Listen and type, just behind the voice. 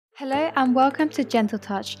Hello and welcome to Gentle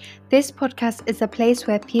Touch. This podcast is a place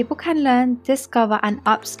where people can learn, discover, and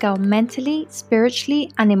upscale mentally,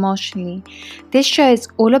 spiritually, and emotionally. This show is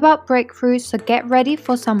all about breakthroughs, so get ready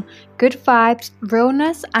for some good vibes,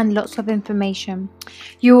 realness, and lots of information.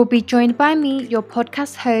 You will be joined by me, your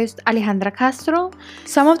podcast host, Alejandra Castro.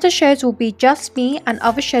 Some of the shows will be just me, and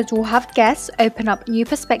other shows will have guests open up new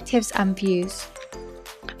perspectives and views.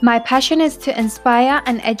 My passion is to inspire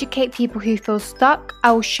and educate people who feel stuck.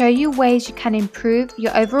 I will show you ways you can improve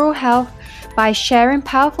your overall health by sharing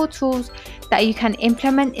powerful tools that you can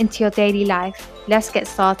implement into your daily life. Let's get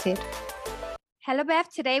started. Hello,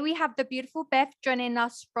 Beth. Today we have the beautiful Beth joining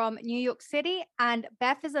us from New York City. And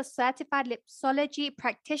Beth is a certified Lipsology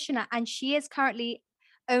practitioner, and she is currently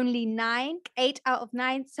only 8 out of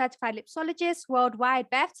 9 certified lipsologists worldwide.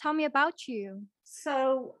 Beth, tell me about you.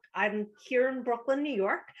 So I'm here in Brooklyn, New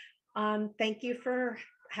York. Thank you for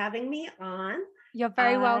having me on. You're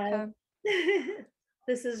very welcome.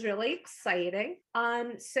 This is really exciting.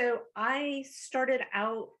 So I started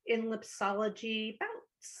out in lipsology about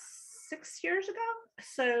 6 years ago.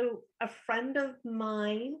 So a friend of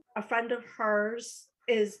hers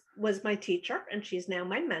was my teacher, and she's now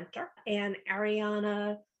my mentor. And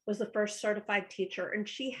Ariana was the first certified teacher, and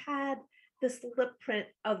she had this lip print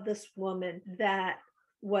of this woman that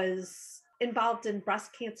was involved in breast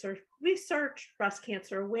cancer research, breast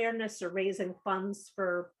cancer awareness, or raising funds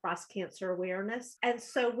for breast cancer awareness. And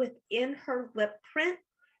so within her lip print,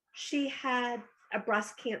 she had a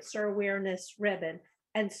breast cancer awareness ribbon.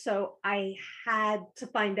 And so I had to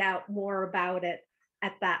find out more about it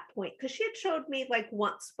at that point, because she had showed me like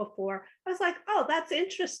once before. I was like, oh, that's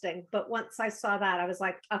interesting. But once I saw that, I was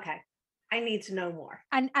like, okay, I need to know more.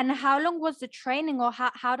 And how long was the training, or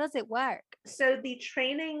how does it work? So the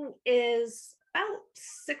training is about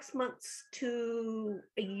 6 months to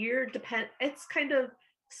a year, it's kind of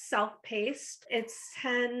self-paced. It's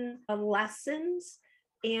 10 lessons.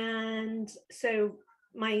 And so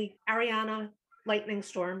my Ariana Lightning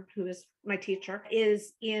Storm, who is my teacher,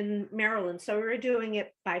 is in Maryland. So we were doing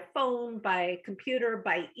it by phone, by computer,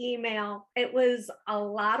 by email. It was a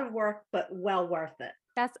lot of work, but well worth it.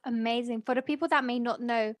 That's amazing. For the people that may not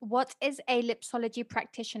know, what is a lipsology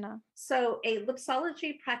practitioner? So a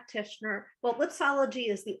lipsology practitioner, well,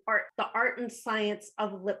 lipsology is the art and science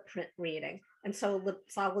of lip print reading. And so a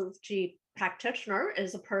lipsology practitioner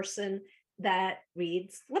is a person that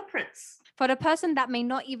reads lip prints. For the person that may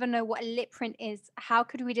not even know what a lip print is, how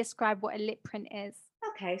could we describe what a lip print is?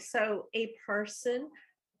 Okay, so a person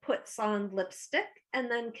puts on lipstick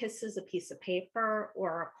and then kisses a piece of paper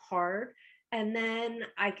or a card. And then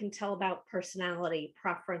I can tell about personality,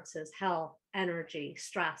 preferences, health, energy,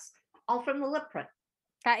 stress, all from the lip print.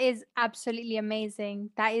 That is absolutely amazing.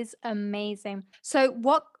 That is amazing. So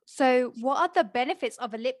what are the benefits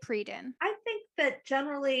of a lip reading? I think that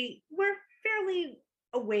generally we're fairly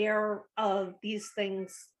aware of these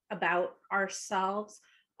things about ourselves.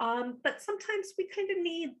 But sometimes we kind of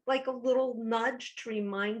need like a little nudge to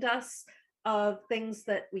remind us of things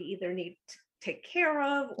that we either need to take care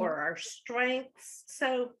of or our strengths.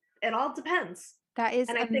 So it all depends. That is,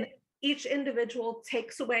 and I think each individual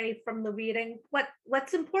takes away from the reading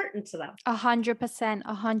what's important to them.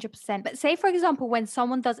 100%. But say, for example, when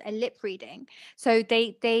someone does a lip reading, so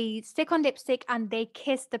they stick on lipstick and they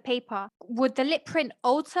kiss the paper, would the lip print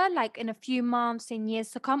alter like in a few months, in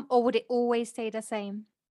years to come, or would it always stay the same?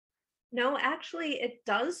 No, actually, it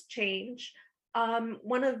does change.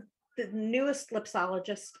 One of the newest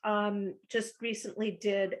lipsologists just recently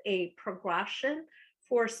did a progression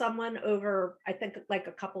for someone over, I think, like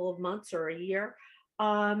a couple of months or a year.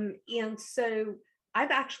 And so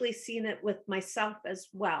I've actually seen it with myself as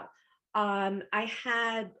well. I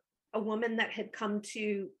had a woman that had come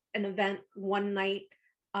to an event one night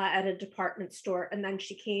at a department store, and then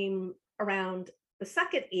she came around the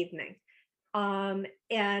second evening.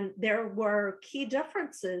 And there were key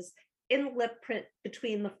differences in lip print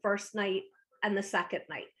between the first night and the second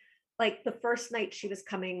night. Like the first night she was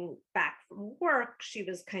coming back from work, she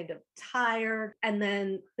was kind of tired. And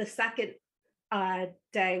then the second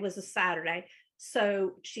day was a Saturday.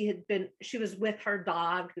 So she was with her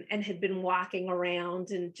dog and had been walking around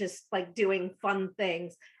and just like doing fun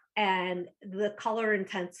things. And the color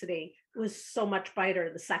intensity was so much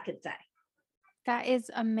brighter the second day. That is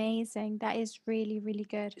amazing. That is really, really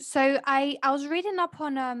good. So I was reading up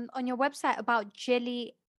on your website about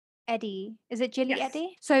Jilly Eddy. Is it Jilly Yes.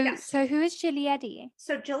 Eddy? Yes. So who is Jilly Eddy?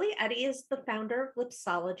 So Jilly Eddy is the founder of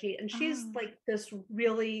Lipsology, and she's like this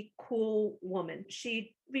really cool woman.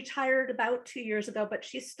 She retired about 2 years ago, but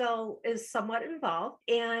she still is somewhat involved.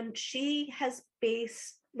 And she has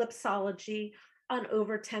based Lipsology on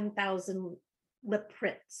over 10,000 lip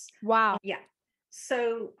prints. Wow. Yeah.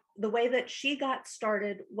 So the way that she got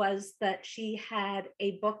started was that she had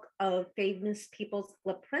a book of famous people's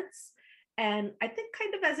lip prints. And I think,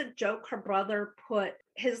 kind of as a joke, her brother put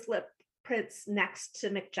his lip prints next to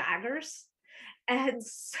Mick Jagger's. And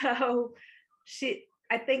so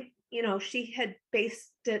I think, she had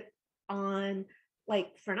based it on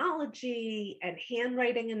like phrenology and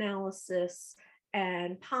handwriting analysis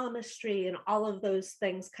and palmistry and all of those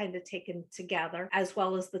things kind of taken together, as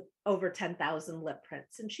well as the over 10,000 lip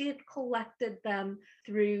prints. And she had collected them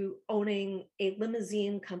through owning a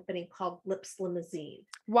limousine company called Lipsology.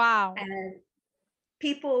 Wow. And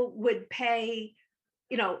people would pay,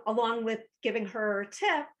 along with giving her a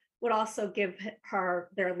tip, would also give her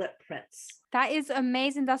their lip prints. That is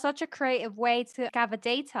amazing. That's such a creative way to gather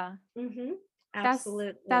data. Mm-hmm. That's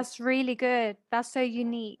Absolutely. that's really good. That's so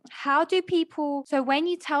unique. How do people, so when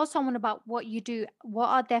you tell someone about what you do, what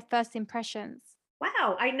are their first impressions?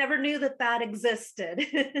 Wow, I never knew that that existed.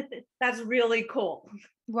 That's really cool.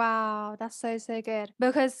 Wow, that's so so good.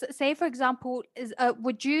 Because say for example,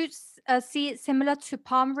 would you see it similar to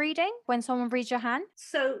palm reading when someone reads your hand?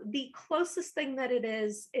 So the closest thing that it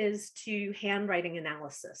is to handwriting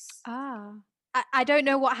analysis. Ah, I don't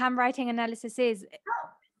know what handwriting analysis is.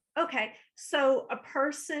 Oh, okay. So a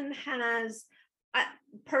person has a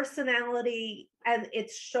personality, and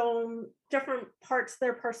it's shown, different parts of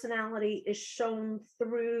their personality is shown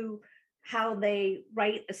through how they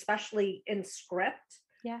write, especially in script.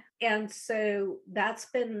 Yeah. And so that's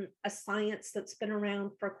been a science that's been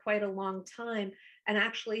around for quite a long time, and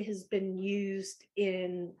actually has been used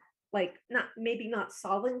in, like, not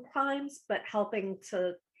solving crimes, but helping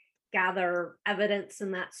to gather evidence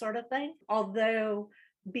and that sort of thing. Although,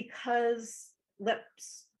 because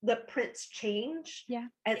lip prints change, Yeah.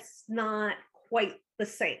 it's not quite the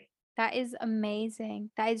same. That is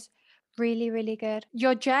amazing. That is really, really good.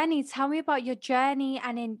 Your journey, tell me about your journey.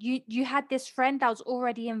 And then you had this friend that was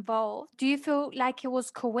already involved. Do you feel like it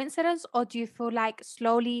was coincidence, or do you feel like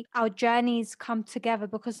slowly our journeys come together?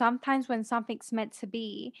 Because sometimes when something's meant to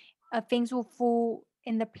be, things will fall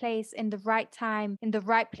in the place, in the right time, in the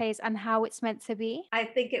right place, and how it's meant to be. I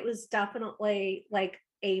think it was definitely like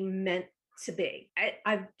a meant to be.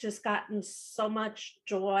 I've just gotten so much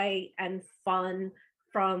joy and fun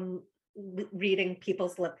from reading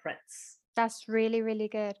people's lip prints. That's really, really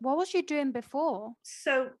good. What was you doing before?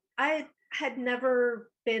 So I had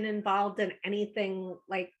never been involved in anything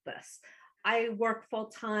like this. I work full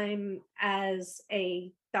time as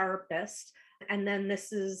a therapist, and then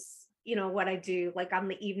this is, what I do like on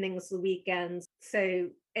the evenings, the weekends. So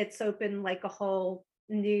it's opened like a whole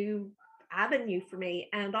new avenue for me,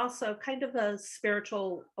 and also kind of a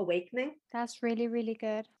spiritual awakening. That's really, really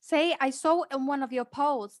good. Say, I saw in one of your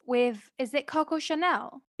posts with, is it Coco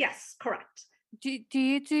Chanel? Yes, correct. Do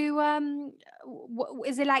you do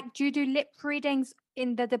is it like, do you do lip readings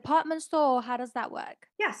in the department store, or how does that work?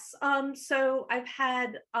 Yes. So I've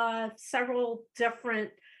had several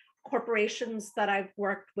different corporations that I've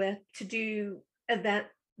worked with to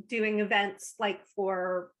doing events, like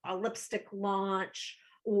for a lipstick launch,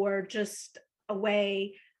 or just a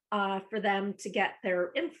way for them to get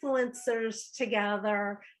their influencers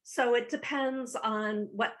together. So it depends on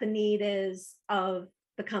what the need is of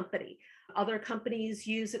the company. Other companies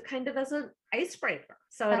use it kind of as an icebreaker.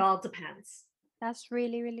 So it That's all depends. that's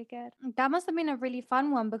really, really good. That must have been a really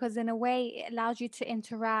fun one, because in a way it allows you to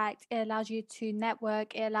interact, it allows you to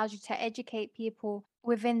network, it allows you to educate people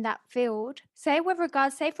within that field. Say with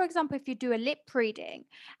regards, say for example, if you do a lip reading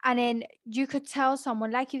and then you could tell someone,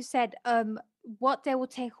 like you said, what they will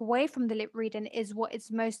take away from the lip reading is what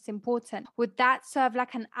is most important. Would that serve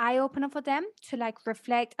like an eye opener for them to like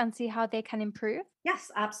reflect and see how they can improve?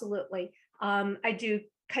 Yes, absolutely. I do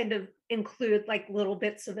kind of include like little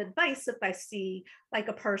bits of advice. If I see like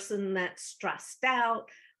a person that's stressed out,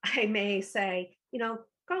 I may say,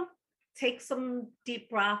 go take some deep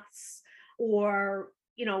breaths, or,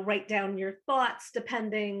 write down your thoughts,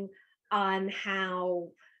 depending on how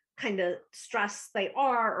kind of stressed they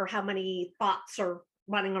are, or how many thoughts are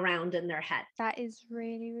running around in their head. That is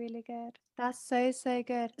really, really good. That's so, so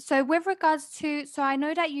good. So with regards to, so I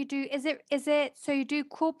know that you do, is it, so you do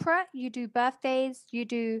corporate, you do birthdays, you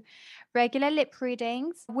do regular lip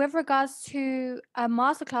readings. With regards to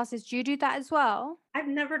master classes, do you do that as well? I've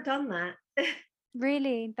never done that.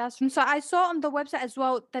 Really? So I saw on the website as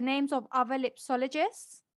well the names of other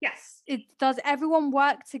lipsologists. Yes. Does everyone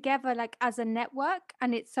work together like as a network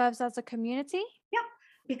and it serves as a community? Yep.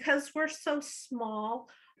 Because we're so small,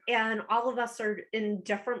 and all of us are in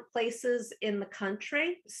different places in the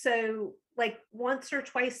country. So, like once or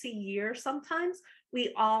twice a year, sometimes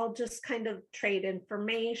we all just kind of trade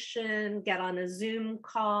information, get on a Zoom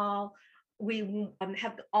call. We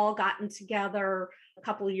have all gotten together a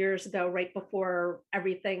couple of years ago, right before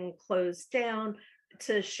everything closed down,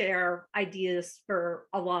 to share ideas for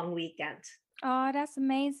a long weekend. Oh, that's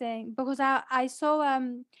amazing. Because I saw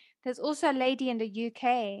there's also a lady in the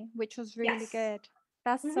UK, which was really Yes. good.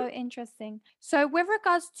 That's Mhm. so interesting. So with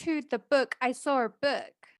regards to the book, I saw a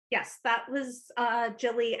book. Yes, that was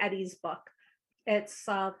Jilly Eddy's book. It's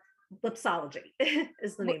Lipsology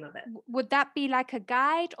is the name of it. Would that be like a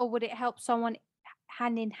guide, or would it help someone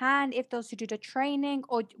hand in hand if those who do the training,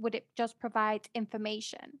 or would it just provide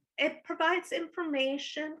information? It provides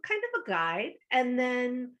information, kind of a guide, and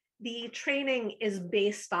then the training is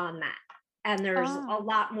based on that. And there's a Ah.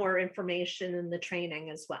 lot more information in the training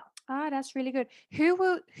as well. Ah, that's really good. Who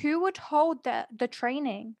would hold the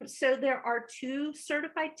training? So there are two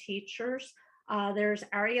certified teachers. There's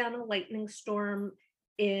Ariana Lightning Storm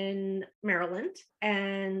in Maryland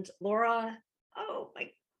and Laura. Oh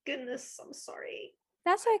my goodness, I'm sorry.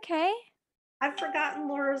 That's okay. I've forgotten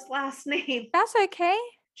Laura's last name. That's okay.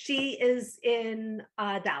 She is in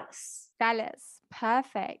Dallas. Dallas.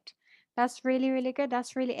 Perfect. That's really, really good.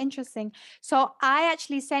 That's really interesting. So I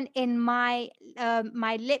actually sent in my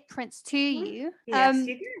lip prints to Mhm. you. Yes,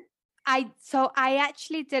 you did. I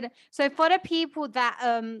actually did. So for the people that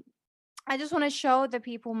I just want to show the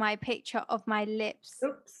people my picture of my lips.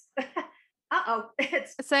 Oops. Uh-oh.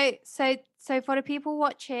 It's So for the people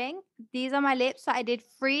watching, these are my lips. So I did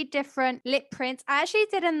 3 different lip prints. I actually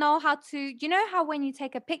didn't know how to, you know how when you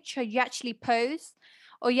take a picture, you actually pose,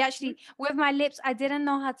 or you actually, with my lips, I didn't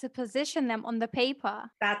know how to position them on the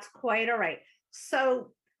paper. that's quite all right.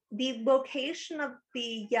 So the location of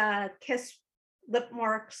the kiss lip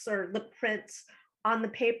marks or lip prints on the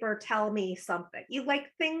paper tell me something. You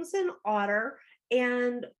like things in order,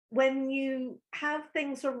 and when you have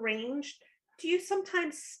things arranged, do you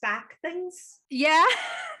sometimes stack things? Yeah.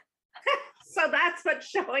 So that's what's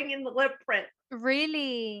showing in the lip print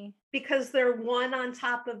Really? because they're one on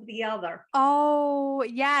top of the other. Oh,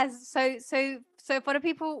 yes. So for the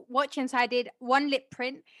people watching, so I did 1 lip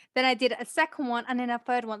print, then I did a second one, and then a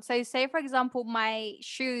third one. So say for example, my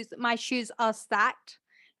shoes are stacked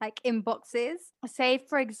like in boxes. Say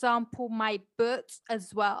for example, my books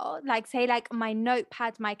as well. Like say like my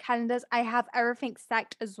notepad, my calendars, I have everything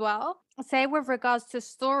stacked as well. Say with regards to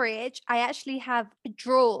storage, I actually have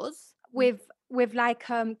drawers with like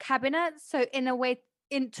cabinets. So in a way,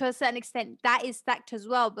 in to a certain extent, that is stacked as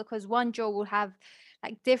well, because one drawer will have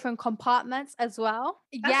like different compartments as well.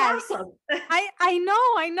 That's Yeah, awesome.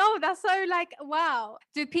 I know. That's so like wow.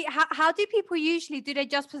 How do people usually do they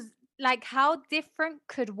just like how different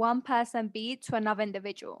could one person be to another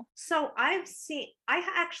individual? So I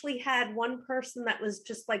actually had one person that was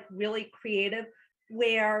just like really creative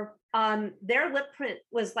where their lip print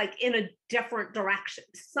was like in a different direction.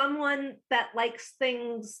 Someone that likes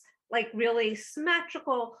things like really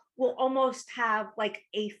symmetrical will almost have like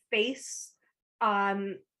a face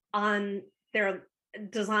um, on their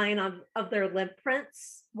design of their lip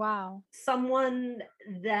prints. Wow. Someone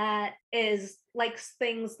that is likes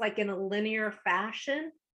things like in a linear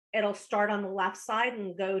fashion, it'll start on the left side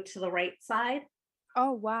and go to the right side.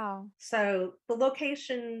 Oh wow. So the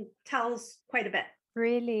location tells quite a bit.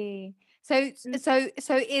 Really? So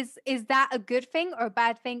Mm. is that a good thing or a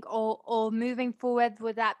bad thing, or moving forward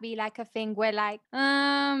would that be like a thing where like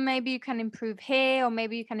maybe you can improve here or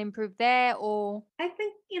maybe you can improve there, or I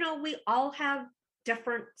think, we all have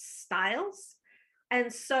different styles.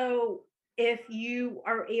 And so if you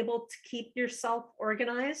are able to keep yourself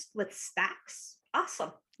organized with stacks,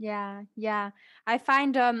 awesome. yeah. I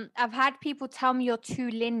find I've had people tell me you're too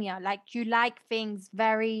linear, like you like things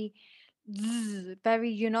very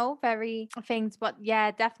very, very things. But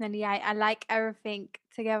yeah, definitely I like everything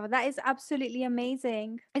together. That is absolutely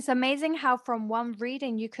amazing. It's amazing how from one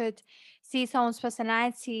reading you could see someone's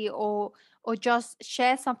personality, or just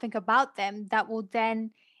share something about them that will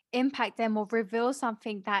then impact them or reveal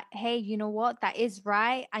something that, hey, you know what, that is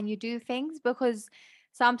right, and you do things because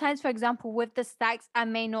sometimes, for example, with the stacks, I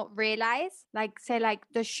may not realize, like, say, like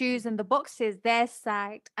the shoes and the boxes, they're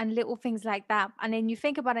stacked and little things like that. And then you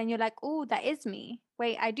think about it and you're like, oh, that is me.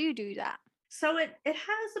 Wait, I do that. So it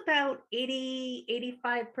has about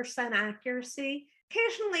 85% accuracy.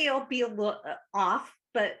 Occasionally it'll be a little off,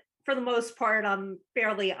 but for the most part, I'm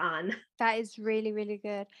fairly on. That is really, really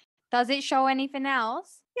good. Does it show anything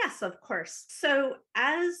else? Yes, of course. So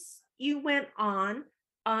as you went on,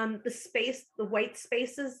 the white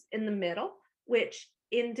spaces in the middle, which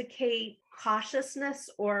indicate cautiousness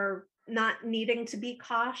or not needing to be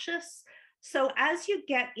cautious. So as you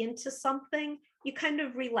get into something, you kind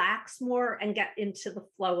of relax more and get into the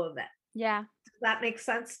flow of it. Yeah. Does that make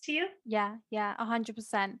sense to you? Yeah, yeah,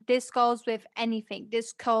 100%. This goes with anything.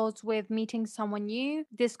 This goes with meeting someone new.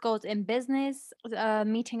 This goes in business,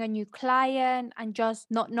 meeting a new client and just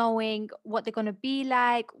not knowing what they're going to be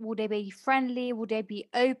like. Will they be friendly? Will they be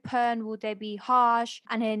open? Will they be harsh?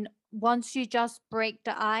 And then once you just break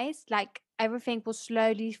the ice, like everything will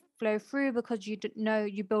slowly flow through because know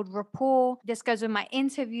you build rapport. This goes with my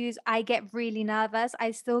interviews. I get really nervous.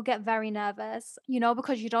 I still get very nervous,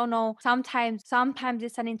 because you don't know. Sometimes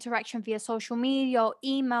it's an interaction via social media or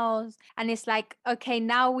emails, and it's like, okay,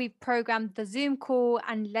 now we've programmed the Zoom call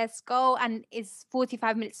and let's go, and it's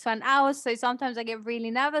 45 minutes to an hour. So sometimes I get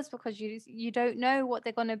really nervous because you don't know what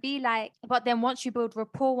they're gonna be like. But then once you build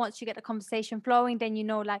rapport, once you get the conversation flowing, then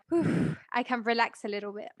like, whew, I can relax a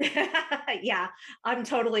little bit. Yeah, I'm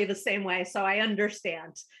totally the same way. So I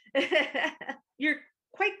understand. You're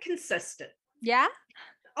quite consistent. Yeah.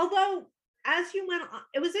 Although, as you went on,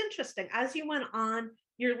 it was interesting. As you went on,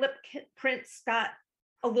 your lip prints got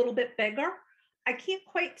a little bit bigger. I can't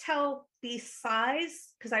quite tell the size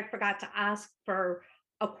because I forgot to ask for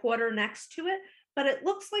a quarter next to it, but it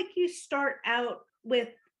looks like you start out with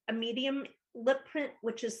a medium lip print,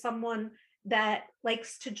 which is someone that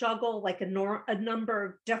likes to juggle like a number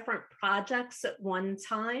of different projects at one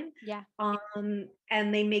time. Yeah. And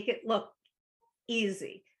they make it look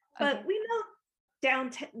easy. But Okay. we know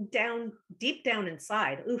down deep down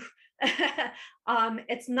inside, oof,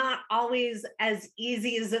 it's not always as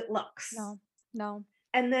easy as it looks. No.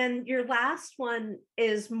 And then your last one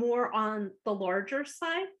is more on the larger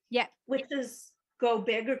side, Yeah. which is go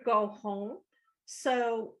big or go home.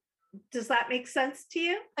 So does that make sense to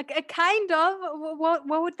you? A kind of. What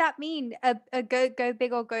would that mean? A go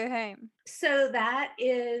big or go home? So that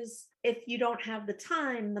is if you don't have the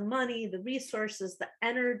time, the money, the resources, the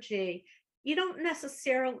energy, you don't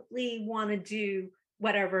necessarily want to do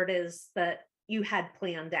whatever it is that you had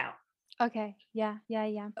planned out. Okay. Yeah.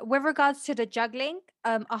 With regards to the juggling,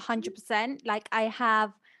 100%. Like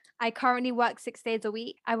I currently work 6 days a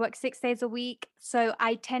week. I work 6 days a week. So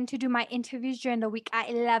I tend to do my interviews during the week at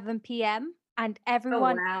 11 p.m. And Oh,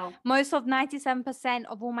 everyone, wow. most of 97%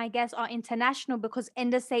 of all my guests are international because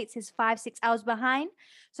in the States is 5, 6 hours behind.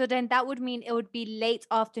 So then that would mean it would be late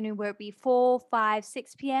afternoon where it'd be 4, 5,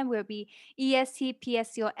 6 p.m. where it'd be EST,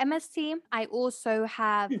 PST, or MST. I also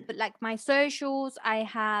have like my socials. I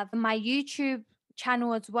have my YouTube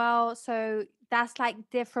channel as well. So that's like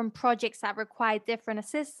different projects that require different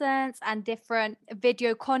assistants and different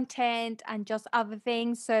video content and just other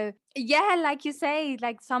things. So yeah, like you say,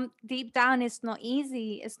 like some deep down it's not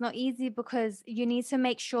easy. It's not easy because you need to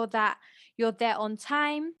make sure that you're there on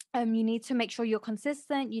time. You need to make sure you're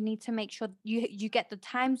consistent. You need to make sure you get the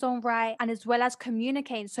time zone right, and as well as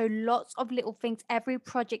communicating. So lots of little things. Every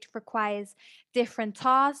project requires different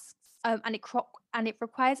tasks, and it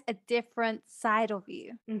requires a different side of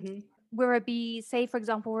you. Mm-hmm. Where it be, say for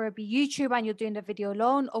example, where it be YouTube and you're doing the video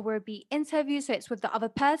alone, or where it be interview, so it's with the other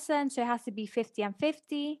person, so it has to be 50 and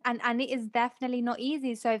 50, and it is definitely not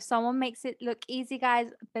easy. So if someone makes it look easy, guys,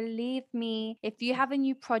 believe me, if you have a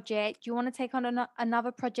new project, you want to take on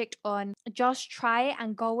another project on, just try it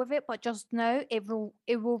and go with it, but just know it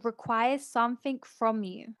will require something from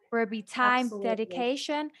you, where it be time, Absolutely.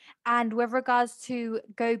 dedication. And with regards to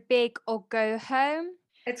go big or go home,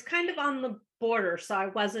 It's kind of on the border, so I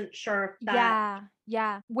wasn't sure if that.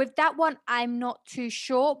 yeah. With that one, I'm not too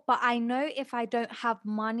sure, but I know if I don't have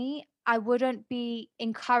money, I wouldn't be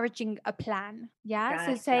encouraging a plan. Yeah.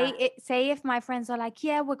 So Gotcha. say if my friends are like,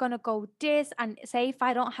 yeah, we're gonna go this, and say if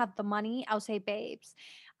I don't have the money, I'll say, babes,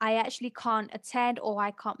 I actually can't attend or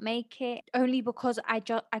I can't make it only because I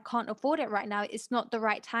can't afford it right now. It's not the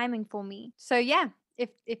right timing for me. So yeah,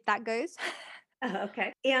 if that goes.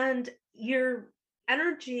 Okay. And your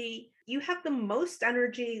energy, you have the most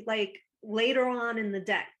energy like later on in the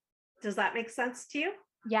day. Does that make sense to you?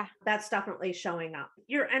 Yeah. That's definitely showing up.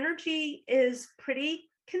 Your energy is pretty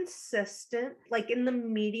consistent, like in the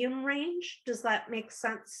medium range. Does that make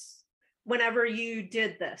sense? Whenever you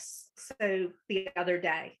did this, so the other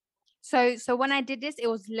day. So when I did this, it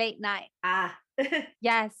was late night. Ah,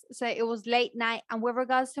 Yes, so it was late night, and with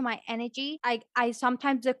regards to my energy, I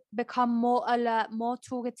sometimes become more alert, more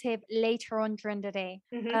talkative later on during the day.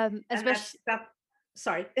 mhm. And Especially, that.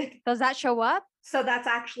 Sorry. does that show up? So that's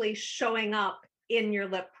actually showing up in your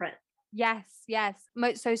lip print. Yes.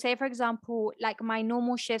 So say for example, like my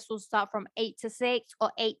normal shifts will start from 8 to 6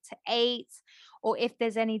 or 8 to 8, or if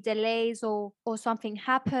there's any delays or something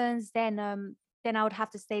happens, then then I would have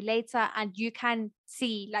to stay later. And you can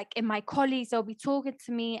see, like in my colleagues, they'll be talking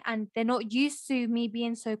to me and they're not used to me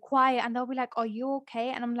being so quiet. And they'll be like, "Are you okay?"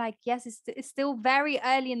 And I'm like, "Yes, it's still very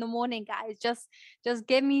early in the morning, guys. Just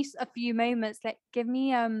give me a few moments. Like give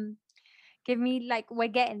me like we're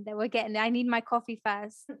getting there. We're getting there. I need my coffee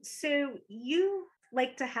first." So you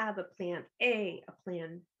like to have a plan A, a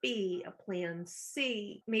plan B, a plan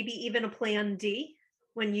C, maybe even a plan D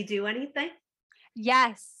when you do anything?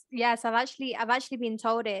 Yes, yes. I've actually been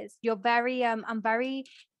told is you're very I'm very,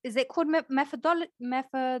 is it called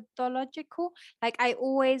methodological? Like I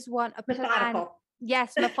always want a plan. Methodical.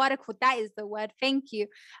 Yes, methodical. That is the word. Thank you.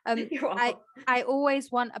 You're I welcome. I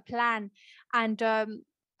always want a plan, and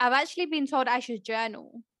I've actually been told I should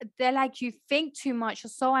journal. They're like, you think too much, you're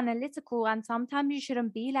so analytical, and sometimes you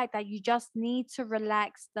shouldn't be like that. You just need to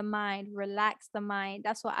relax the mind, relax the mind.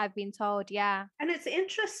 That's what I've been told. Yeah. And it's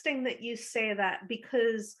interesting that you say that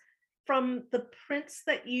because from the prints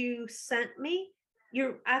that you sent me,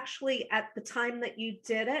 you're actually at the time that you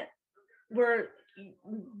did it were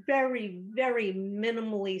very, very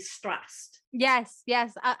minimally stressed. Yes,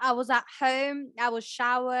 yes. I was at home, I was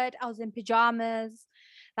showered, I was in pajamas.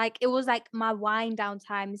 Like it was like my wind down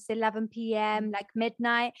time. It's 11 p.m., like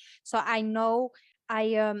midnight. So I know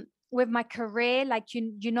I with my career, like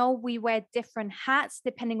we wear different hats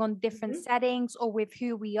depending on different Mhm. settings or with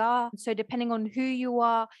who we are. So depending on who you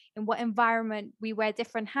are, in what environment, we wear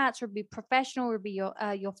different hats, or be professional, or be your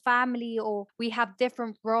family, or we have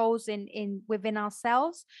different roles in within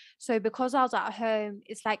ourselves. So because I was at home,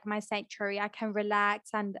 it's like my sanctuary. I can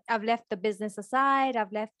relax, and I've left the business aside.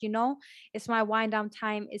 I've left, it's my wind down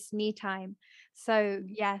time. It's me time. So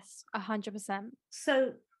yes, 100%.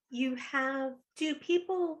 So do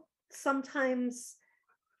people sometimes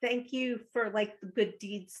thank you for like the good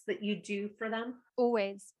deeds that you do for them?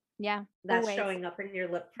 Always. Yeah, That's always. showing up in your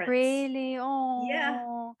lip prints. Really? Yeah,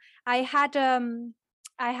 Oh, I had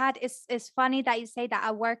it's funny that you say that.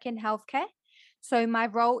 I work in healthcare. So my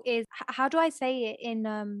role is, how do I say it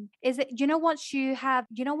in is it, once you have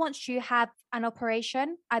an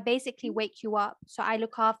operation, I basically wake you up. So I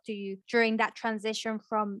look after you during that transition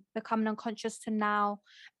from becoming unconscious to now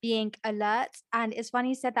being alert. And it's funny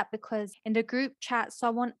you said that, because in the group chat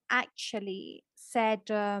someone actually said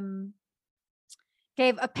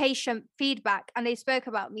gave a patient feedback and they spoke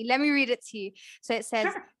about me. Let me read it to you. So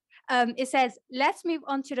sure. it says, let's move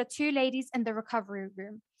on to the two ladies in the recovery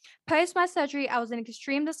room. Post my surgery, I was in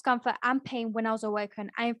extreme discomfort and pain when I was awoken.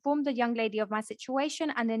 I informed the young lady of my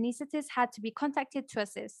situation, and the anesthetist had to be contacted to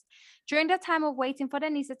assist. During the time of waiting for the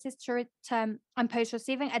anesthetist to return and post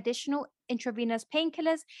receiving additional intravenous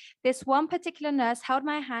painkillers, this one particular nurse held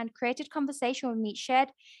my hand, created conversation with me, shared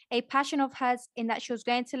a passion of hers in that she was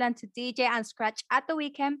going to learn to DJ and scratch at the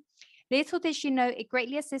weekend. Little did she know, it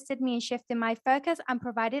greatly assisted me in shifting my focus and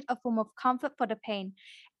provided a form of comfort for the pain.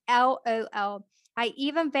 LOL. I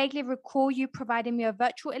even vaguely recall you providing me a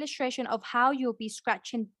virtual illustration of how you'll be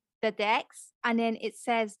scratching the decks. And then it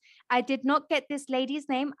says, I did not get this lady's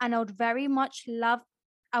name, and I would very much love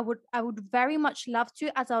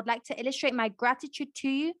to, as I would like to illustrate my gratitude to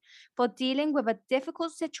you for dealing with a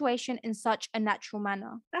difficult situation in such a natural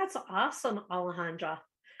manner. That's awesome, Alejandra.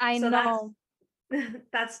 I So that's know.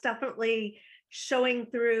 that's definitely showing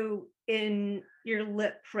through in your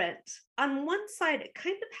lip print. On one side, it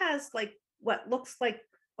kind of has like what looks like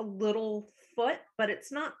a little foot, but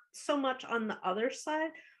it's not so much on the other side.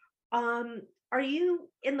 Um, are you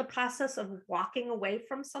in the process of walking away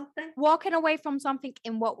from something? Walking away from something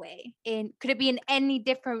in what way? In, could it be in any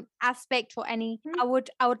different aspect or any, Mhm.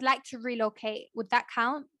 I would like to relocate. Would that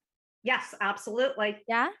count? Yes, absolutely.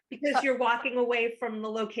 Yeah. So Because you're walking away from the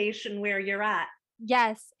location where you're at.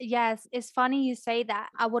 yes, yes. It's funny you say that.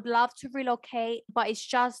 I would love to relocate, but it's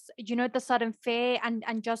just, the sudden fear,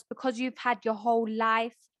 and just because you've had your whole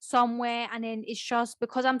life somewhere, and then it's just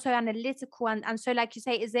because I'm so analytical, and so, like you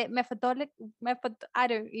say, is it I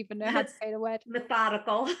don't even know how to say the word.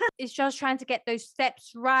 Methodical. It's just trying to get those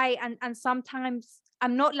steps right, and sometimes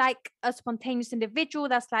I'm not like a spontaneous individual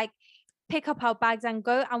that's like pick up our bags and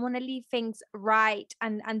go. I want to leave things right,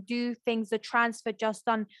 and do things, the transfer just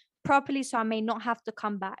done properly, so I may not have to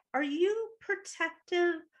come back. Are you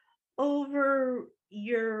protective over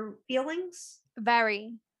your feelings?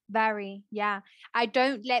 Very, very, yeah. I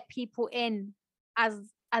don't let people in as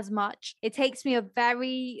much. It takes me a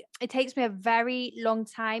very long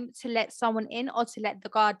time to let someone in or to let the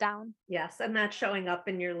guard down. Yes, and that's showing up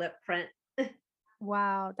in your lip print.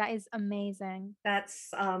 Wow, that is amazing.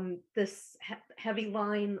 That's this heavy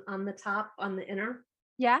line on the top on the inner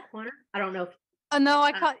Yeah. corner. I don't know if Oh no,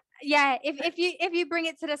 I Uh, can't. Yeah, if you bring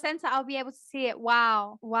it to the center, I'll be able to see it.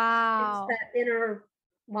 Wow. it's Wow. that inner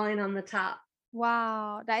line on the top.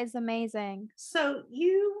 Wow. That is amazing. So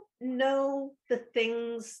you know the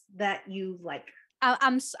things that you like.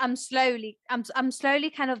 I'm slowly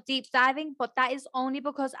kind of deep diving, but that is only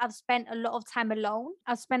because I've spent a lot of time alone.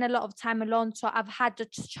 I've spent a lot of time alone, so I've had the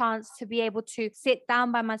chance to be able to sit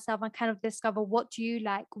down by myself and kind of discover, what do you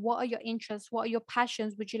like, what are your interests, what are your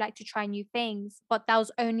passions, would you like to try new things? But that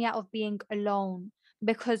was only out of being alone.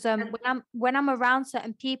 Because And when I'm around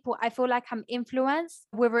certain people, I feel like I'm influenced,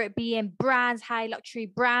 whether it be in brands, high luxury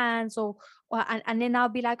brands, or and then I'll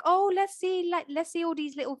be like, oh, let's see all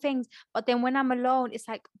these little things. But then when I'm alone, it's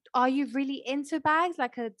like, are you really into bags,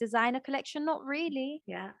 like a designer collection? Not really.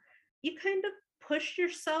 yeah, you kind of push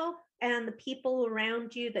yourself and the people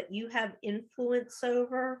around you that you have influence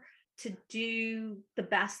over to do the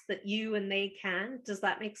best that you and they can. Does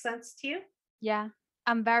that make sense to you? Yeah.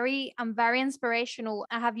 I'm very inspirational.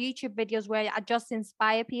 I have YouTube videos where I just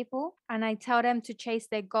inspire people and I tell them to chase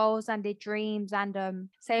their goals and their dreams. And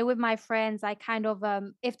say with my friends, I kind of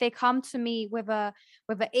if they come to me with an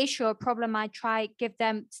issue or problem, I try give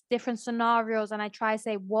them different scenarios and I try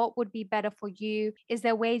say, what would be better for you? Is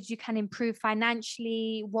there ways you can improve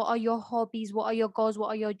financially? What are your hobbies? What are your goals? What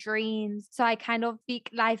are your dreams? So I kind of speak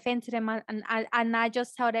life into them, and I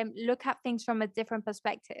just tell them, look at things from a different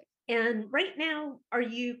perspective. And right now, are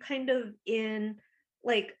you kind of in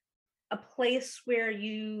like a place where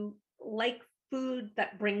you like food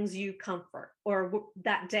that brings you comfort, or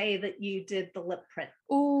that day that you did the lip print?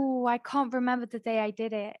 Oh, I can't remember the day I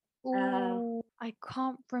did it. Uh, Oh, I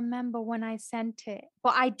can't remember when I sent it.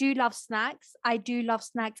 But I do love snacks. I do love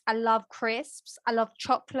snacks. I love crisps. I love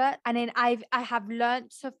chocolate. And then I have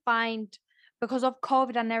learned to find, because of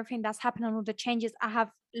COVID and everything that's happened and all the changes, I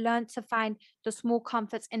have learned to find the small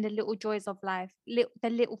comforts in the little joys of life, the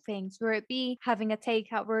little things, where it be having a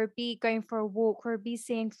takeout, where it be going for a walk, where it be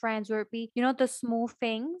seeing friends, where it be, the small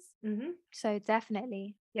things. mhm. So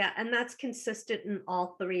definitely. Yeah, and that's consistent in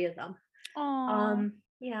all three of them. Oh,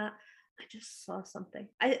 Yeah, I just saw something.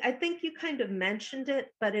 I think you kind of mentioned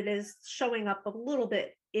it, but it is showing up a little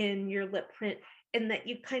bit in your lip print, in that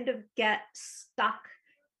you kind of get stuck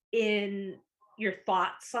in your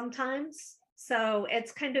thoughts sometimes. So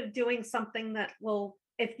it's kind of doing something that will,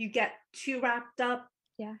 if you get too wrapped up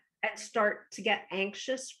yeah. and start to get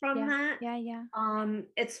anxious from Yeah, that, yeah, yeah.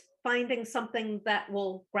 it's finding something that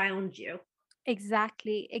will ground you.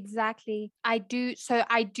 Exactly, exactly. I do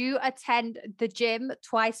attend the gym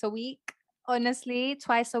twice a week. Honestly,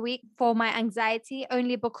 twice a week for my anxiety,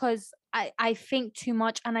 only because I think too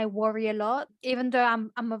much and I worry a lot. Even though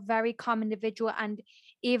I'm a very calm individual, and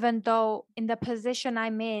even though in the position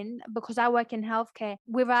I'm in, because I work in healthcare,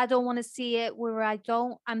 whether I don't want to see it, whether I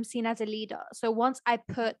don't, I'm seen as a leader. So once I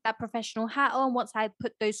put that professional hat on, once I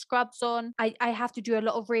put those scrubs on, I have to do a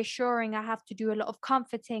lot of reassuring. I have to do a lot of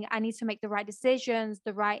comforting. I need to make the right decisions,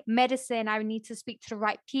 the right medicine. I need to speak to the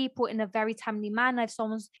right people in a very timely manner.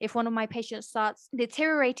 If one of my patients starts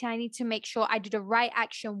deteriorating, I need to make sure I do the right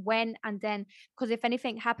action when and then, because if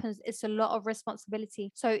anything happens, it's a lot of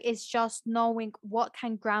responsibility. So it's just knowing what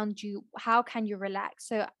can ground you, how can you relax.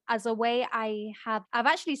 So as a way, I've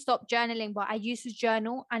actually stopped journaling, but I used to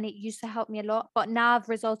journal and it used to help me a lot. But now I've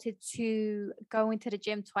resulted to going to the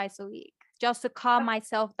gym twice a week, just to calm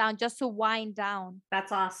myself down, just to wind down.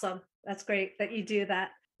 That's awesome. That's great that you do that.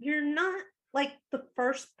 You're not like the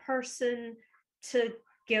first person to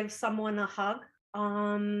give someone a hug.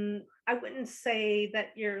 I wouldn't say that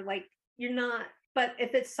you're not, but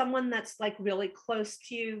if it's someone that's like really close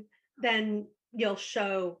to you, then you'll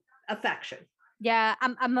show affection. Yeah,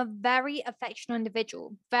 I'm a very affectionate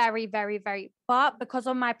individual, very, very, very. But because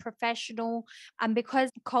of my professional and because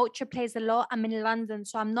culture plays a lot, I'm in London,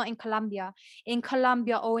 so I'm not in Colombia. In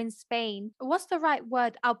Colombia or in Spain, what's the right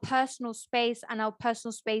word? Our personal space and our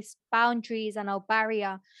personal space boundaries and our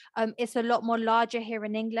barrier, it's a lot more larger here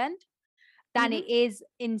in England than Mhm. it is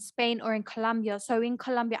in Spain or in Colombia. So in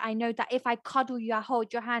Colombia, I know that if I cuddle you, I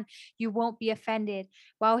hold your hand, you won't be offended.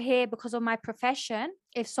 While here, because of my profession,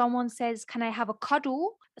 if someone says, "Can I have a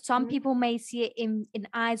cuddle?" some Mhm. people may see it in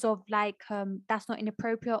eyes of like, that's not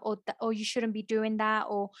inappropriate, or you shouldn't be doing that,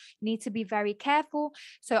 or you need to be very careful.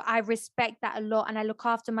 So I respect that a lot and I look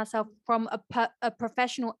after myself from a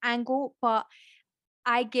professional angle, but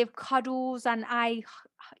I give cuddles and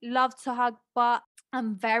love to hug, but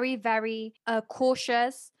I'm very, very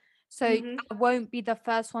cautious. So Mhm. I won't be the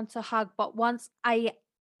first one to hug. But once I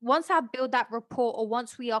build that rapport, or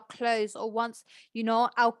once we are close, or once,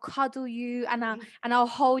 I'll cuddle you and I'll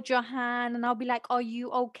hold your hand and I'll be like, "Are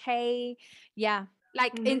you okay?" Yeah.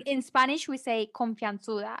 Like Mhm. in Spanish, we say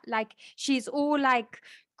confianzuda. Like she's all like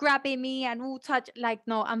grabbing me and all touch. Like,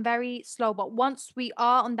 no, I'm very slow. But once we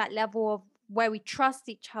are on that level of where we trust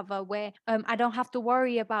each other, where I don't have to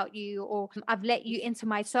worry about you, or I've let you into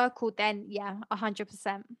my circle, then yeah,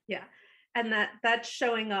 100%. Yeah. And that's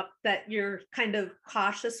showing up that you're kind of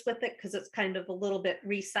cautious with it because it's kind of a little bit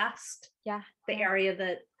recessed, Yeah, the yeah, area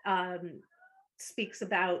that speaks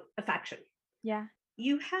about affection. yeah.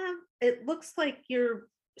 You have, it looks like you're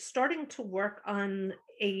starting to work on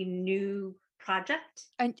a new project.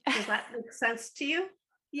 And Does that make sense to you?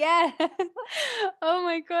 yeah. Oh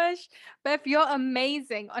my gosh. Beth, you're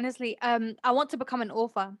amazing. Honestly, I want to become an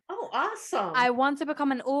author. Oh, awesome. I want to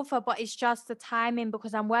become an author, but it's just the timing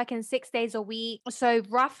because I'm working 6 days a week. So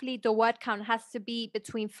roughly the word count has to be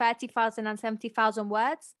between 30,000 and 70,000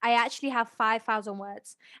 words. I actually have 5,000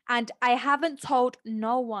 words and I haven't told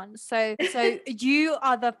no one. So you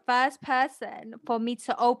are the first person for me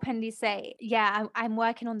to openly say, yeah, I'm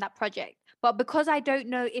working on that project. But because I don't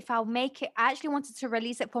know if I'll make it, I actually wanted to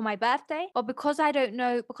release it for my birthday. But because I don't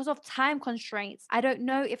know, because of time constraints, I don't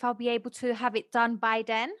know if I'll be able to have it done by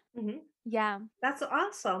then. Mhm. Yeah. That's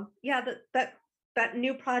awesome. Yeah, that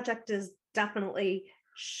new project is definitely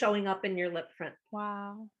showing up in your lip print.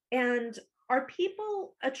 Wow. And are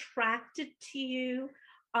people attracted to you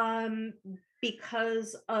um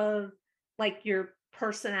because of like your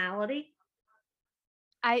personality?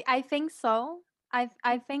 I think so.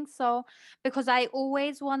 I think so because I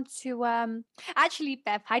always want to actually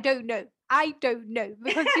Beth, I don't know. I don't know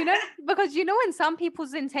because you know when some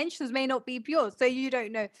people's intentions may not be pure, so you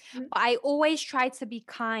don't know. Mhm. But I always try to be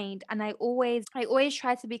kind and I always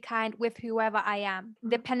try to be kind with whoever I am, Mhm.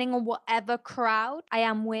 depending on whatever crowd I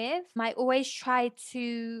am with. I always try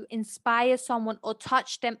to inspire someone or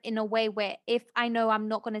touch them in a way where if I know I'm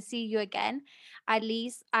not going to see you again, at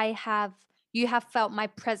least you have felt my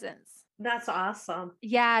presence. That's awesome.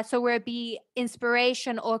 Yeah, so where it be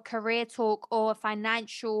inspiration or career talk or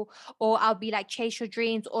financial, or I'll be like, chase your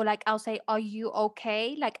dreams, or like I'll say, are you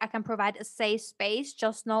okay? Like I can provide a safe space.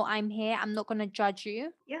 Just know I'm here. I'm not gonna judge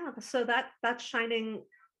you. Yeah, so that's shining,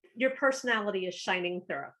 your personality is shining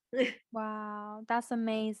through. Wow, that's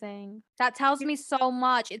amazing. That tells You- me so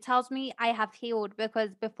much. It tells me I have healed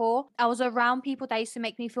because before I was around people that used to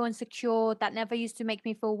make me feel insecure, that never used to make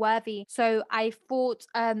me feel worthy. So I thought,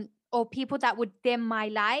 or people that would dim my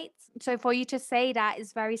light. So for you to say that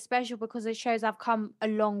is very special because it shows I've come a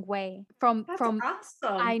long way that's from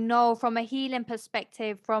I awesome. know from a healing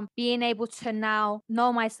perspective, from being able to now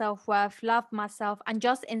know my self worth, love myself, and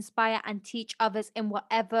just inspire and teach others in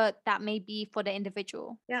whatever that may be for the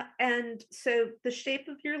individual. Yeah, and so the shape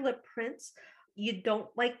of your lip prints, you don't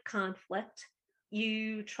like conflict.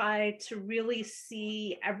 You try to really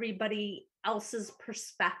see everybody else's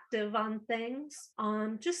perspective on things.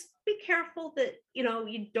 Just be careful that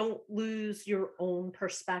you don't lose your own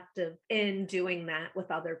perspective in doing that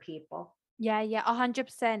with other people. Yeah, yeah,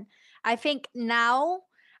 100%. I think now,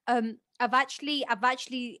 I've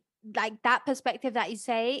actually like that perspective that you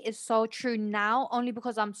say is so true now, only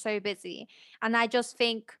because I'm so busy. And I just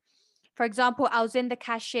think, for example, I was in the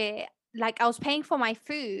cashier, like I was paying for my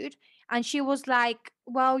food, and she was like,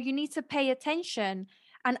 well, you need to pay attention.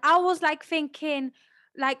 And I was like thinking,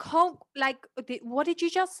 like, home, like, what did you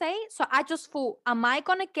just say? So I just thought, am I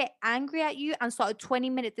gonna get angry at you and start a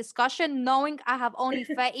 20-minute discussion knowing I have only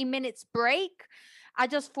 30 minutes break? I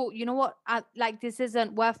just thought, you know what? Like, this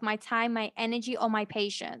isn't worth my time, my energy, or my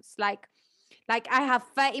patience. Like I have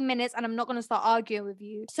 30 minutes and I'm not going to start arguing with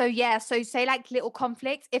you. So yeah, so say like little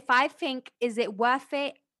conflicts. If I think, is it worth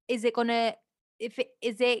it? Is it going to, if it,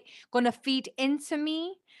 is it going to feed into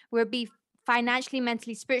me? Will it be financially,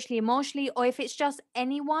 mentally, spiritually, emotionally? Or if it's just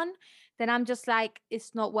anyone, then I'm just like,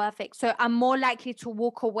 it's not worth it. So I'm more likely to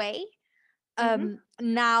walk away Mhm.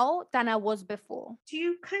 now than I was before. Do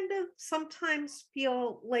you kind of sometimes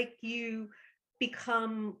feel like you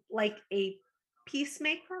become like a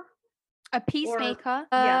peacemaker? A Or, peacemaker,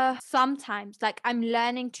 yeah. sometimes, like I'm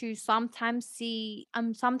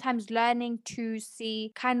sometimes learning to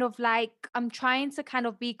see, kind of like I'm trying to kind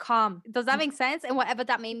of be calm. Does that make sense? And whatever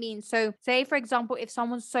that may mean. So say for example, if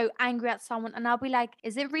someone's so angry at someone and I'll be like,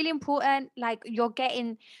 is it really important? Like you're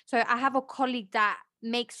getting, so I have a colleague that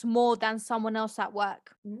makes more than someone else at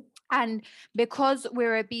work. Mhm. And because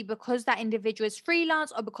we're a B, because that individual is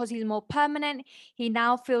freelance or because he's more permanent, he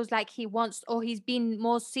now feels like he wants, or he's been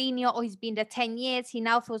more senior, or he's been there 10 years, he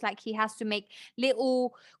now feels like he has to make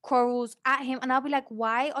little quarrels at him. And I'll be like,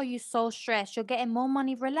 why are you so stressed? You're getting more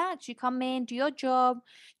money, relax. You come in, do your job,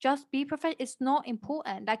 just be professional. It's not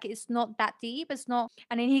important. Like, it's not that deep. It's not.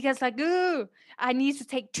 And then he gets like, ooh, I need to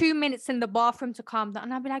take 2 minutes in the bathroom to calm down.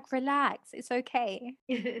 And I'll be like, relax, it's okay.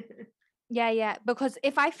 Yeah. Because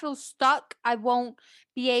if I feel stuck, I won't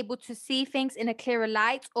be able to see things in a clearer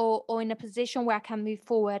light, or in a position where I can move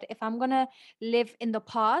forward. If I'm gonna live in the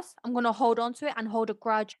past, I'm gonna hold on to it and hold a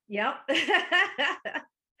grudge. Yep.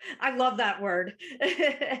 I love that word.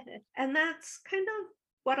 And that's kind of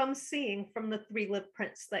what I'm seeing from the 3 lip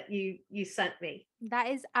prints that you sent me. That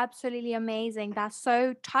is absolutely amazing. That's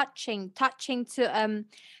so touching to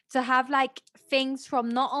have like things from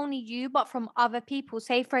not only you but from other people.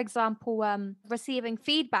 Say for example, receiving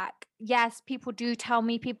feedback. Yes, people do tell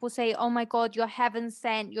me, people say, "Oh my God, you're heaven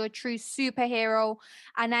sent, you're a true superhero."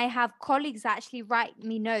 And I have colleagues that actually write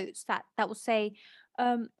me notes that will say,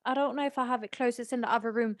 I don't know if I have it close, it's in the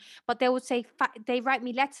other room, but they would say, they write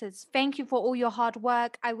me letters. Thank you for all your hard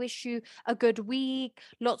work. I wish you a good week,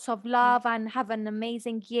 lots of love, and have an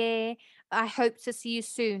amazing year. I hope to see you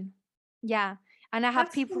soon. Yeah. And I have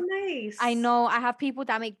That's so people, I nice. know I have people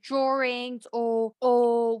that make drawings, or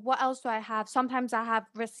what else do I have? Sometimes I have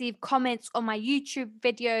received comments on my YouTube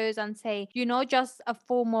videos and say, just a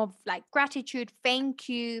form of like gratitude. Thank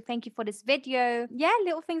you for this video. Yeah,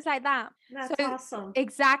 little things like that. So That's awesome.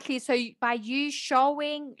 exactly. So by you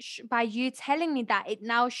showing, by you telling me that, it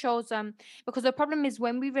now shows because the problem is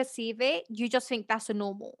when we receive it, you just think that's a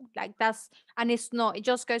normal, like that's, and it's not. It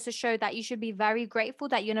just goes to show that you should be very grateful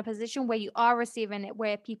that you're in a position where you are receiving it,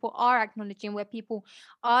 where people are acknowledging, where people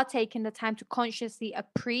are taking the time to consciously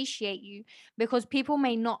appreciate you, because people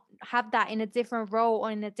may not have that in a different role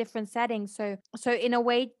or in a different setting. So in a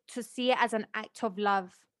way, to see it as an act of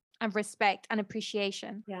love and respect and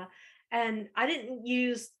appreciation. Yeah. And I didn't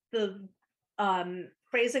use the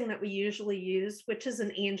phrasing that we usually use, which is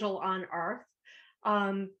an angel on earth.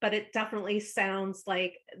 But it definitely sounds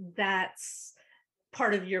like that's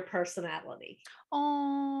part of your personality.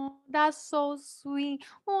 Oh, that's so sweet.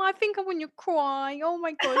 Oh, I think I'm gonna cry. Oh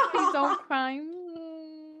my gosh, please don't cry.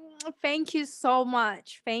 Thank you so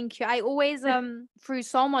much. Thank you. I always through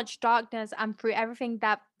so much darkness and through everything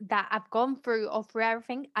that I've gone through, or through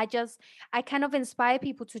everything, I kind of inspire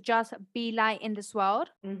people to just be light in this world.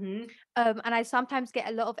 Hmm. And I sometimes get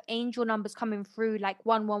a lot of angel numbers coming through, like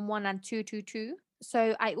 111 and 222.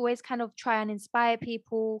 So I always kind of try and inspire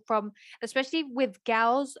people from, especially with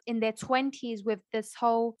girls in their 20s, with this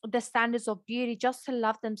whole, the standards of beauty, just to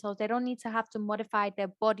love themselves. They don't need to have to modify their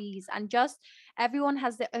bodies, and just everyone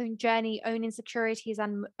has their own journey, own insecurities,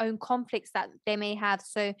 and own conflicts that they may have.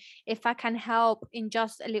 So if I can help in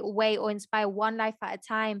just a little way or inspire one life at a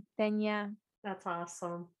time, then yeah. That's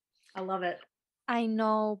awesome. I love it. I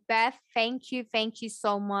know, Beth. Thank you. Thank you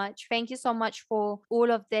so much. Thank you so much for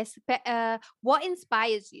all of this. But what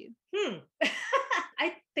inspires you? Hmm.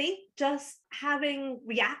 I think just having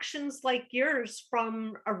reactions like yours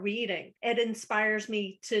from a reading, it inspires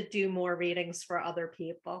me to do more readings for other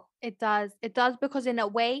people. It does. It does, because in a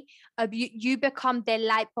way, you become their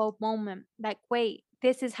light bulb moment. Like, wait,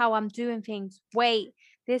 this is how I'm doing things. Wait,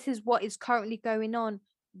 this is what is currently going on.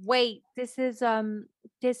 Wait, this is, and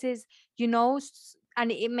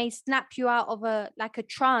it may snap you out of a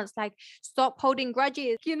trance. Like, stop holding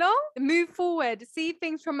grudges. Move forward. See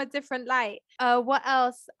things from a different light. What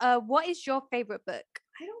else? What is your favorite book?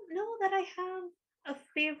 I don't know that I have a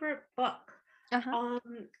favorite book. Uh-huh.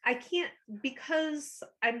 I can't, because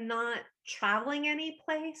I'm not traveling any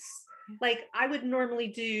place. Like I would normally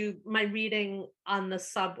do my reading on the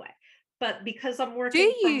subway, but because I'm Do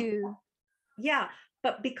working from, you? yeah,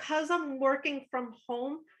 but because I'm working from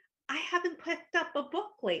home, I haven't picked up a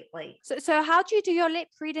book lately. So how do you do your lip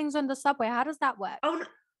readings on the subway? How does that work? Oh, no,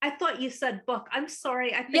 I thought you said book. I'm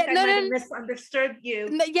sorry. I Yeah, think I no, might have no, misunderstood you.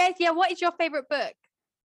 no, yes, yeah. What is your favorite book?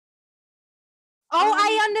 Oh, Um,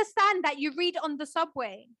 I understand that you read on the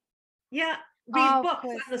subway. yeah, Oh, read of books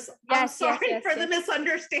course. on this. I'm Yes, yes, sorry yes, for the yes.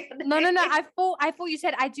 misunderstanding. No, no, no. I thought you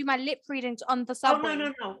said I do my lip readings on the Oh, no, subway.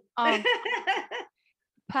 no, no. Oh,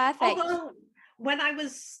 perfect. Although when I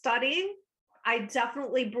was studying, I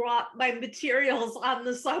definitely brought my materials on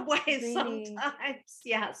the subway Really? sometimes.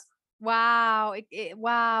 Yes. Wow,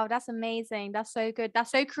 wow, that's amazing. That's so good. That's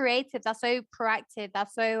so creative. That's so proactive.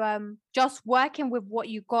 That's so just working with what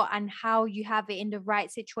you got and how you have it in the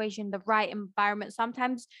right situation, the right environment.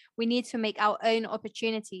 Sometimes we need to make our own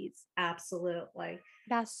opportunities. Absolutely.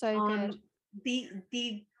 That's so good. Um, the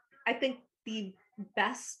I think the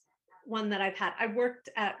best one that I've had, I worked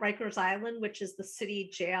at Rikers Island, which is the city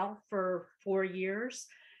jail, for 4 years.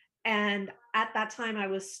 And at that time, I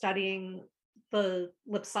was studying the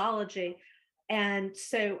Lipsology. And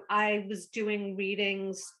so I was doing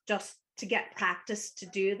readings just to get practice to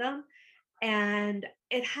do them. And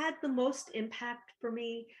it had the most impact for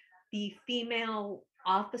me. The female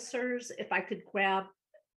officers, if I could grab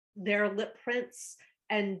their lip prints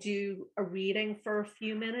and do a reading for a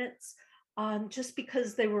few minutes, just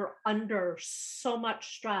because they were under so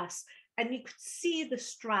much stress. And you could see the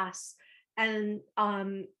stress and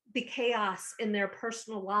the chaos in their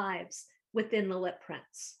personal lives within the lip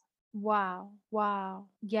prints. Wow, wow.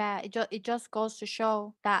 Yeah, it just goes to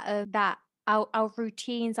show that that our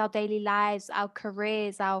routines, our daily lives, our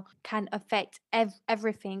careers, our can affect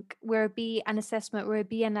everything. Where it be an assessment, where it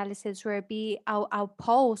be analysis, where it be our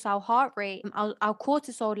pulse, our heart rate, our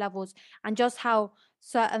cortisol levels, and just how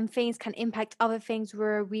certain things can impact other things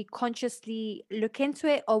where we consciously look into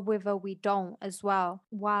it or whether we don't as well.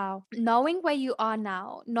 Wow. Knowing where you are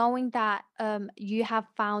now, knowing that you have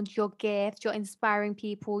found your gift, you're inspiring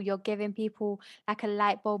people, you're giving people like a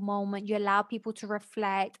light bulb moment, you allow people to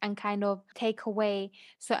reflect and kind of take away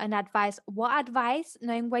certain advice. What advice,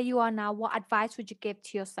 knowing where you are now, what advice would you give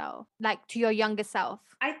to yourself, like to your younger self?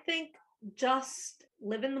 I think just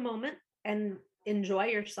live in the moment and enjoy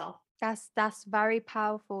yourself. That's very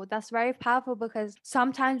powerful. That's very powerful because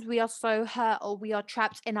sometimes we are so hurt or we are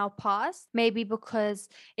trapped in our past, maybe because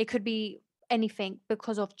it could be anything,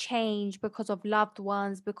 because of change, because of loved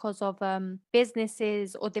ones, because of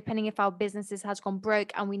businesses, or depending if our businesses has gone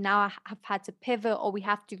broke and we now have had to pivot, or we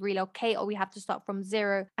have to relocate, or we have to start from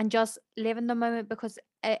zero, and just live in the moment because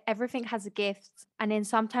everything has a gift. And then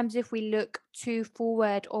sometimes if we look too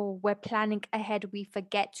forward or we're planning ahead, we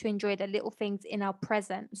forget to enjoy the little things in our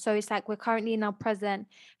present. So it's like we're currently in our present,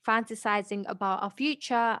 fantasizing about our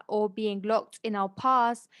future or being locked in our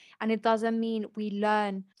past. And it doesn't mean we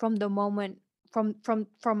learn from the moment, from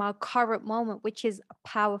our current moment, which is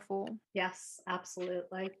powerful. Yes,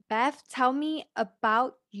 absolutely. Beth, tell me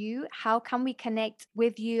about you. How can we connect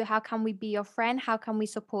with you? How can we be your friend? How can we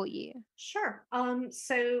support you? Sure.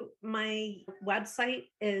 So my website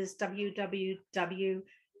is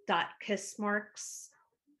www.kissmarks,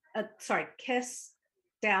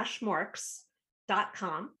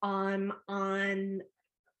 kiss-marks.com. I'm on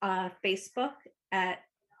Facebook at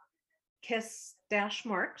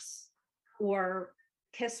kiss-marks, or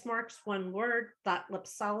kissmarks one word dot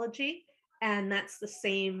lipsology, and that's the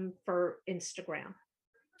same for Instagram.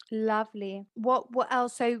 Lovely. What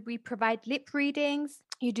else? So we provide lip readings.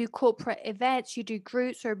 You do corporate events. You do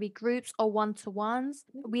groups, or be groups or one to ones.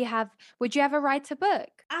 We have. Would you ever write a book?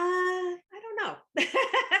 I don't know.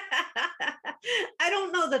 I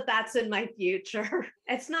don't know that that's in my future.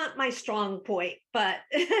 It's not my strong point, but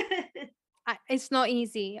It's not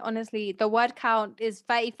easy, honestly. The word count is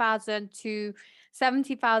 30,000 to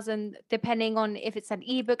 70,000, depending on if it's an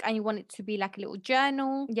ebook and you want it to be like a little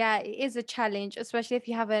journal. Yeah, it is a challenge, especially if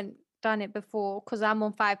you haven't done it before, because I'm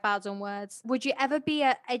on 5,000 words. Would you ever be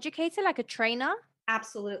an educator, like a trainer?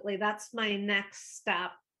 absolutely, that's my next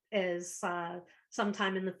step, is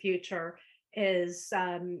sometime in the future, is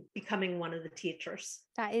becoming one of the teachers.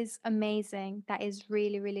 That is amazing. That is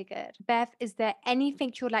really, really good. Beth, is there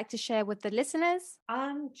anything you would like to share with the listeners?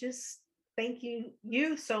 Just thank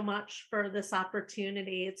you so much for this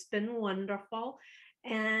opportunity. It's been wonderful,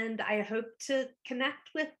 and I hope to connect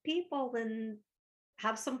with people and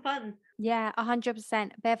have some fun. Yeah,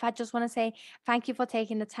 100%. Bev, I just want to say thank you for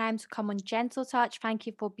taking the time to come on Gentle Touch. Thank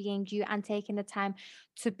you for being you and taking the time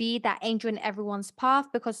to be that angel in everyone's path,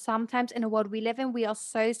 because sometimes in the world we live in, we are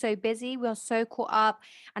so, so busy. We are so caught up,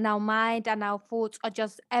 and our mind and our thoughts are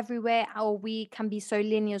just everywhere, or we can be so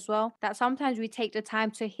linear as well, that sometimes we take the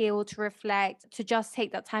time to heal, to reflect, to just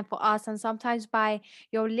take that time for us. And sometimes by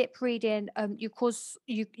your lip reading,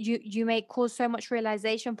 you may cause so much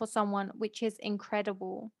realization for someone, which is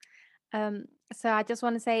incredible. So I just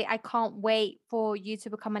want to say I can't wait for you to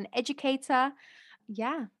become an educator.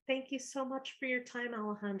 Yeah. Thank you so much for your time,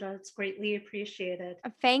 Alejandra. It's greatly appreciated.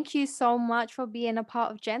 Thank you so much for being a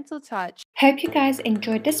part of Gentle Touch. Hope you guys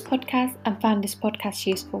enjoyed this podcast and found this podcast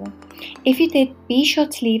useful. If you did, be sure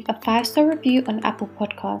to leave a 5-star review on Apple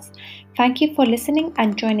Podcasts. Thank you for listening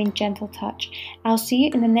and joining Gentle Touch. I'll see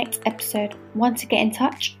you in the next episode. Want to get in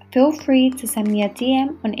touch? Feel free to send me a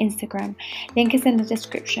DM on Instagram. Link is in the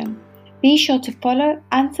description. Be sure to follow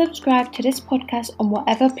and subscribe to this podcast on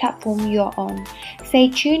whatever platform you're on. Stay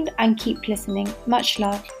tuned and keep listening. Much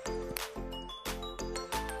love.